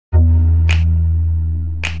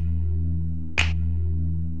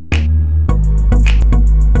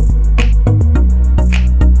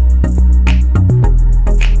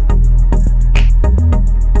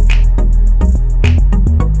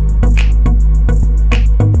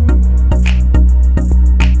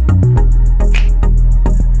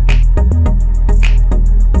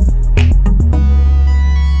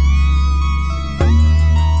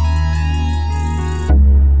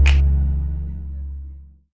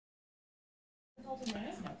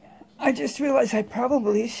I just realized I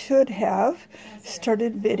probably should have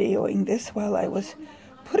started videoing this while I was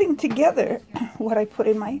putting together what I put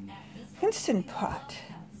in my Instant Pot.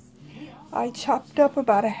 I chopped up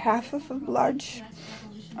about a half of a large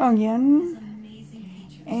onion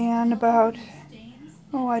and about,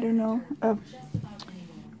 oh, I don't know,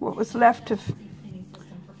 what was left of,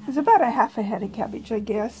 it was about a half a head of cabbage, I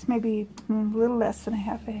guess, maybe a little less than a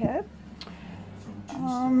half a head.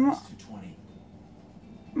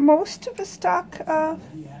 Most of the stock of,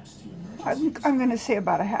 I'm going to say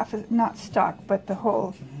about a half, not stock, but the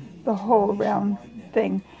whole round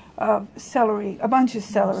thing of celery, a bunch of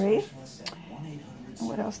celery.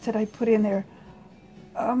 What else did I put in there?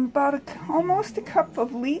 About almost a cup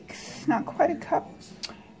of leeks, not quite a cup.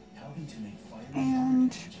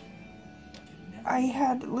 And I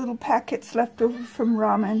had little packets left over from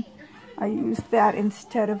ramen. I used that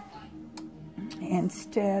instead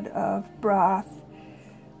of broth.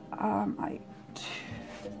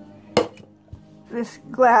 This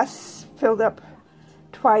glass filled up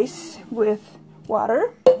twice with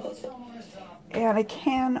water and a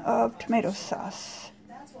can of tomato sauce,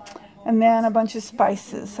 and then a bunch of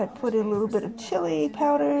spices. I put in a little bit of chili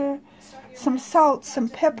powder, some salt, some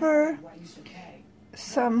pepper,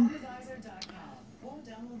 some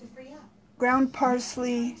ground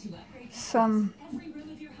parsley, some,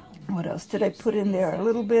 what else did I put in there? A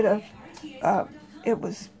little bit of, it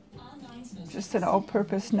was just an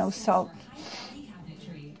all-purpose, no salt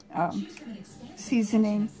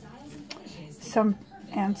seasoning, some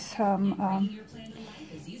oh,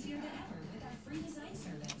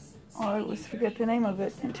 I always forget the name of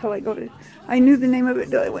it until I go to, I knew the name of it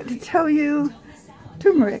until I went to tell you.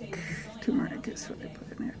 Turmeric is what I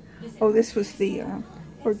put in there. Oh, this was the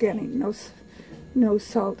organic, no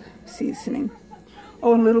salt seasoning.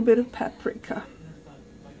 Oh, and a little bit of paprika.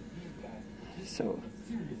 So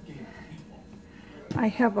I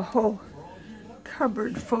have a whole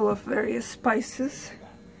cupboard full of various spices.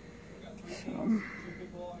 So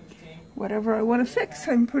whatever I want to fix,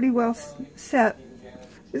 I'm pretty well set.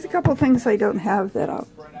 There's a couple things I don't have that I'll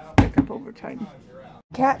pick up over time.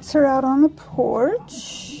 Cats are out on the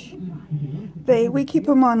porch. We keep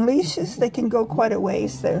them on leashes. They can go quite a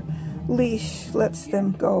ways. Their leash lets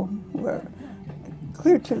them go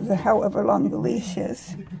clear to the however long the leash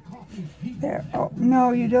is. There. Oh,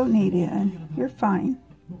 no, you don't need in. You're fine.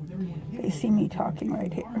 They see me talking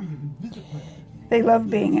right here. They love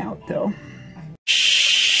being out, though.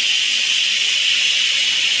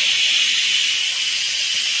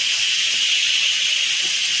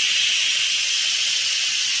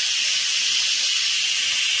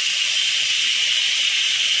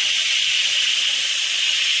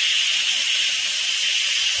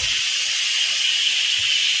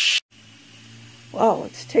 Wow,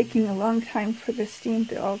 it's taking a long time for the steam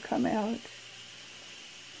to all come out.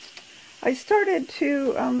 I started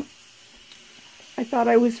to, I thought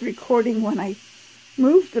I was recording when I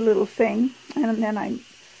moved the little thing, and then I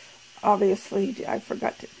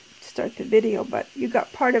forgot to start the video, but you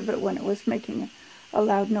got part of it when it was making a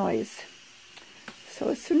loud noise. So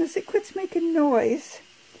as soon as it quits making noise,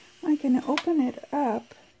 I can open it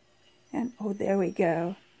up, and oh, there we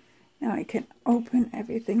go. Now I can open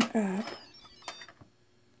everything up.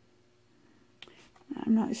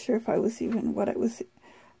 I'm not sure if I was even what I was.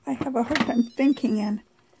 I have a hard time thinking and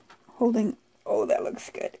holding. Oh, that looks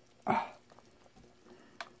good. Oh.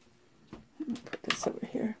 Let me put this over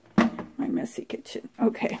here. My messy kitchen.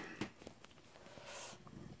 Okay.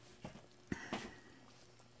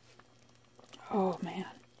 Oh, man.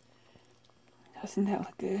 Doesn't that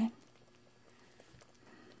look good?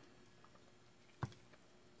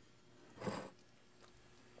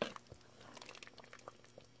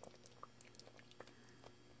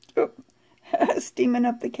 Steaming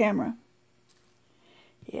up the camera.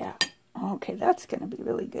 Yeah. Okay, that's going to be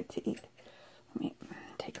really good to eat. Let me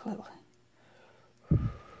take a little.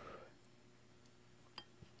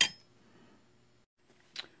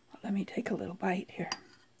 Let me take a little bite here.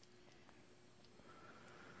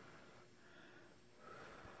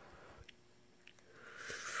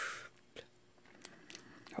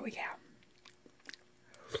 Oh, yeah.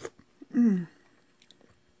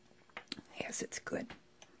 Yes, it's good.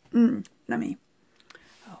 Yummy.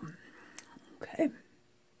 Okay.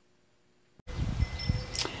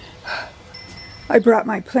 I brought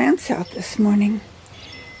my plants out this morning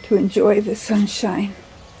to enjoy the sunshine.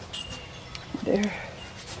 There.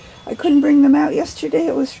 I couldn't bring them out yesterday.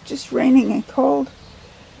 It was just raining and cold.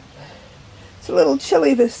 It's a little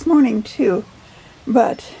chilly this morning too,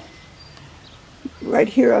 but right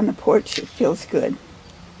here on the porch it feels good.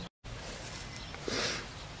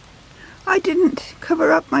 I didn't cover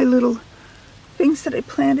up my little things that I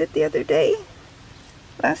planted the other day,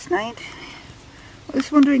 last night. I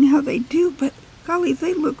was wondering how they do, but golly,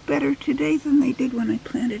 they look better today than they did when I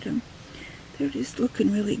planted them. They're just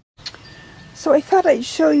looking really good. So I thought I'd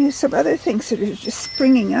show you some other things that are just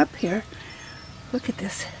springing up here. Look at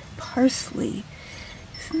this parsley.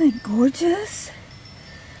 Isn't that gorgeous?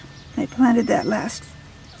 I planted that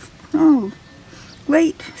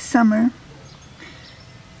late summer.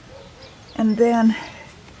 And then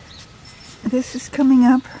this is coming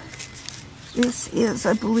up. This is,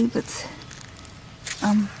 I believe it's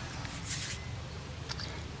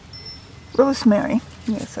rosemary.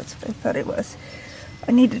 Yes, that's what I thought it was.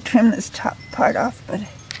 I need to trim this top part off, but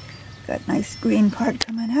got a nice green part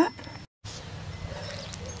coming up.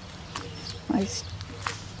 My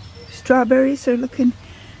strawberries are looking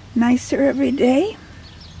nicer every day.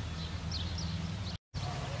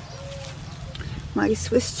 My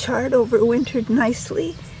Swiss chard overwintered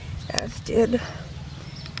nicely, as did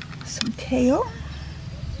some kale.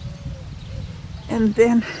 And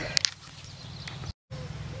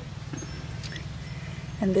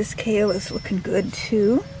this kale is looking good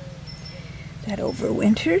too. That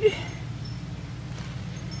overwintered.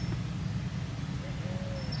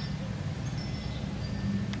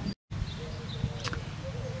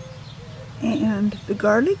 And the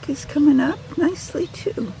garlic is coming up nicely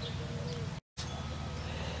too.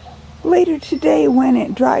 Later today, when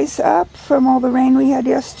it dries up from all the rain we had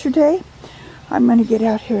yesterday, I'm going to get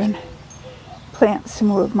out here and plant some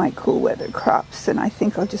more of my cool weather crops, and I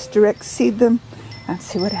think I'll just direct seed them and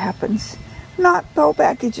see what happens. Not bulb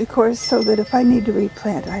package, of course, so that if I need to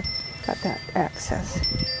replant, I've got that access.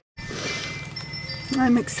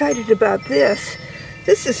 I'm excited about this.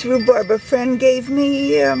 This is rhubarb a friend gave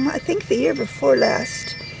me, I think the year before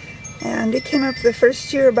last. And it came up the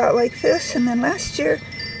first year about like this, and then last year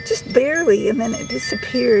just barely, and then it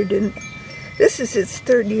disappeared. And this is its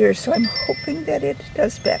third year, so I'm hoping that it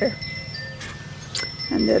does better.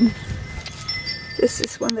 And then this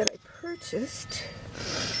is one that I purchased.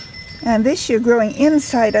 And this year, growing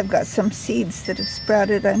inside, I've got some seeds that have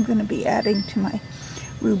sprouted. I'm going to be adding to my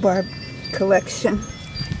rhubarb collection.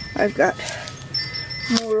 I've got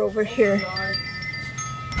more over here.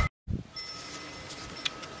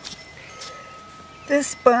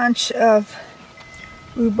 This bunch of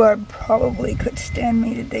rhubarb probably could stand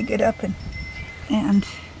me to dig it up and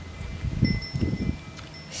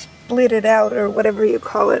split it out, or whatever you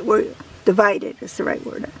call it. Divide it is the right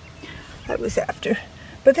word I was after.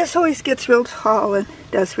 But this always gets real tall and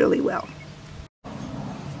does really well.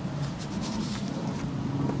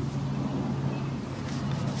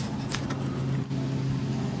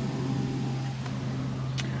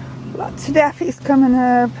 Lots of daffies coming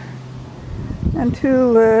up, and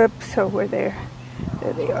tulips over there.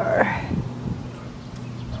 There they are.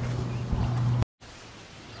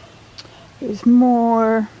 There's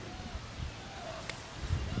more.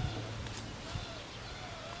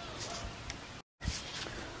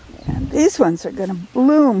 And these ones are going to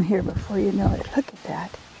bloom here before you know it. Look at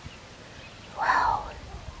that. Wow.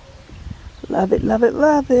 Love it, love it,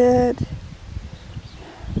 love it.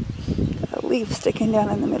 Got a leaf sticking down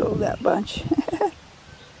in the middle of that bunch.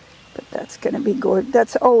 But that's going to be gorgeous.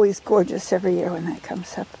 That's always gorgeous every year when that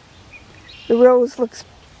comes up. The rose looks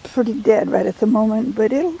pretty dead right at the moment,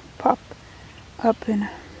 but it'll pop up in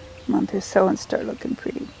a month or so and start looking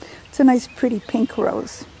pretty. It's a nice pretty pink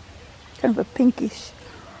rose. Kind of a pinkish,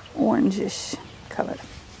 orangish color.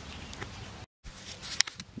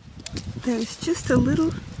 There's just a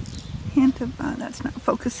little hint of, that's not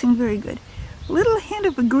focusing very good. A little hint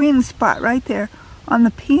of a green spot right there on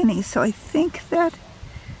the peony, so I think that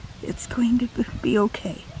it's going to be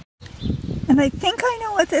okay. And I think I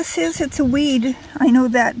know what this is. It's a weed. I know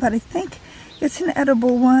that, but I think it's an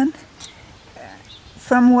edible one.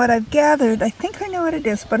 From what I've gathered, I think I know what it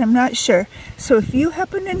is, but I'm not sure. So if you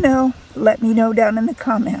happen to know, let me know down in the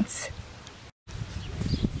comments.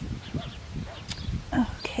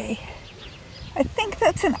 Okay. I think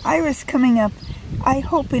that's an iris coming up. I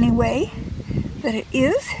hope anyway that it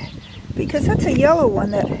is, because that's a yellow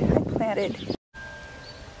one that I planted.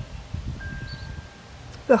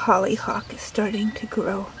 The hollyhock is starting to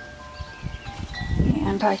grow.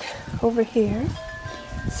 And over here,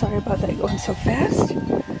 sorry about that going so fast,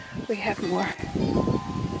 we have more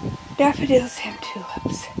daffodils and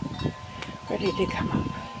tulips ready to come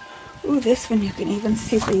up. Ooh, this one you can even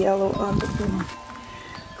see the yellow on the bloom.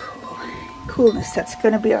 Cool. Coolness, that's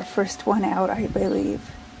going to be our first one out, I believe.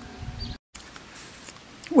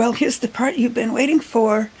 Well, here's the part you've been waiting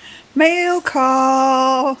for. Mail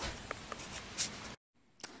call!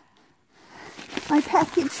 My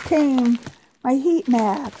package came, my heat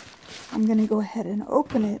mat. I'm going to go ahead and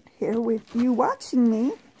open it here with you watching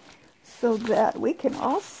me so that we can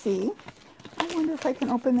all see. I wonder if I can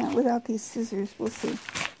open that without these scissors. We'll see.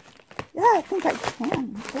 Yeah, I think I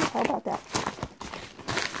can. Okay, how about that?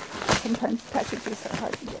 Sometimes packages are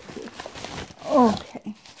hard to get to.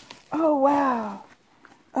 Okay. Oh, wow.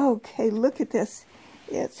 Okay, look at this.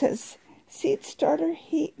 It says Seed Starter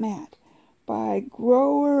Heat Mat by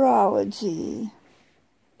Growerology.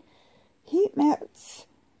 Heat mats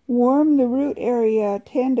warm the root area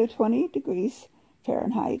 10 to 20 degrees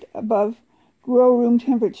Fahrenheit above grow room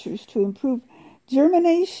temperatures to improve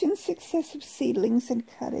germination success of seedlings and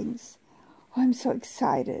cuttings. Oh, I'm so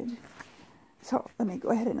excited. So let me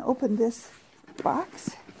go ahead and open this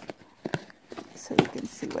box so you can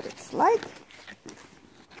see what it's like.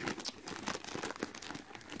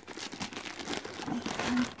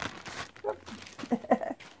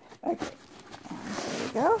 Okay, and there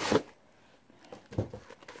we go.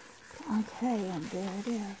 Okay, and there it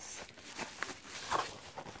is.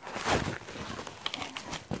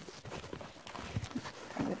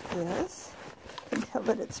 And it is. You can tell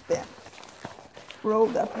that it's been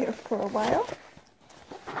rolled up here for a while.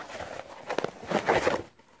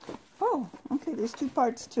 Oh, okay, there's two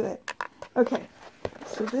parts to it. Okay,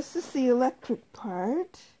 so this is the electric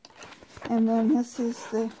part, and then this is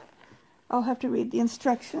the, I'll have to read the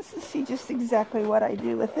instructions to see just exactly what I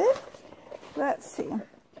do with it. Let's see.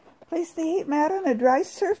 Place the heat mat on a dry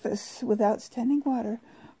surface without standing water.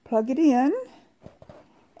 Plug it in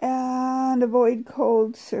and avoid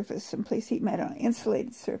cold surface, and place heat mat on an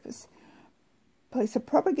insulated surface. Place a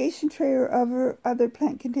propagation tray or other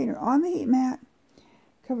plant container on the heat mat.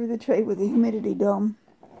 Cover the tray with a humidity dome.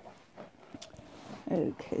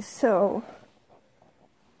 Okay, so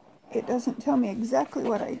it doesn't tell me exactly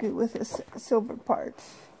what I do with this silver part,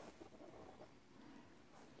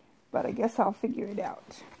 but I guess I'll figure it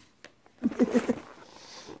out.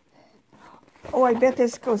 Oh, I bet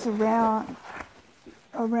this goes around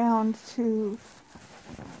to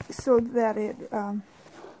so that it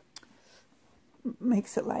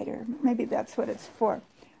makes it lighter. Maybe that's what it's for.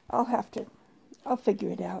 I'll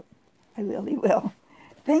figure it out. I really will.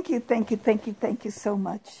 Thank you so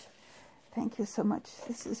much. Thank you so much.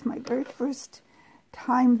 This is my very first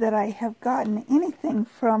time that I have gotten anything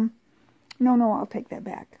from, no, I'll take that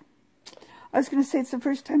back. I was going to say it's the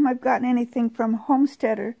first time I've gotten anything from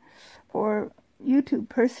Homesteader or YouTube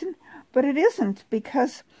person, but it isn't,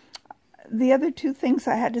 because the other two things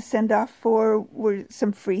I had to send off for were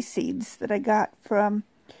some free seeds that I got from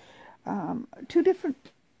two different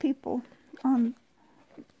people on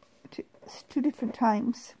two different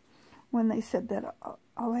times, when they said that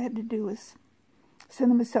all I had to do was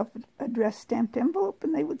send them a self-addressed stamped envelope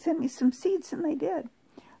and they would send me some seeds, and they did.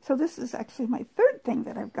 So this is actually my third thing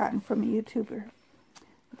that I've gotten from a YouTuber.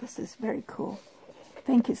 This is very cool.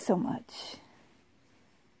 Thank you so much.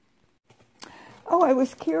 Oh, I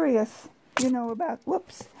was curious, about,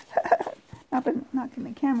 whoops, knocking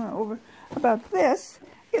the camera over, about this.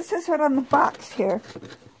 It says right on the box here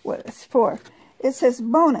what it's for. It says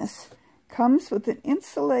bonus. Comes with an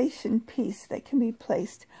insulation piece that can be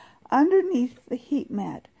placed underneath the heat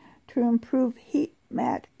mat to improve heat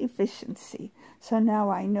mat efficiency. So now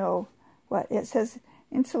I know what it says.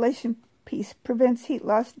 Insulation piece prevents heat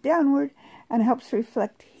loss downward and helps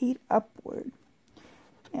reflect heat upward.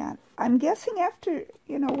 And I'm guessing after,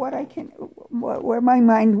 where my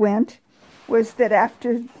mind went was that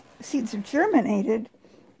after seeds are germinated,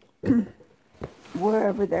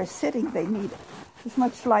 wherever they're sitting, they need as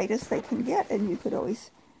much light as they can get, and you could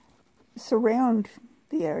always surround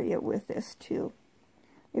the area with this too,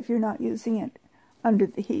 if you're not using it under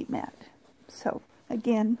the heat mat. So,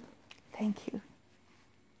 again, thank you.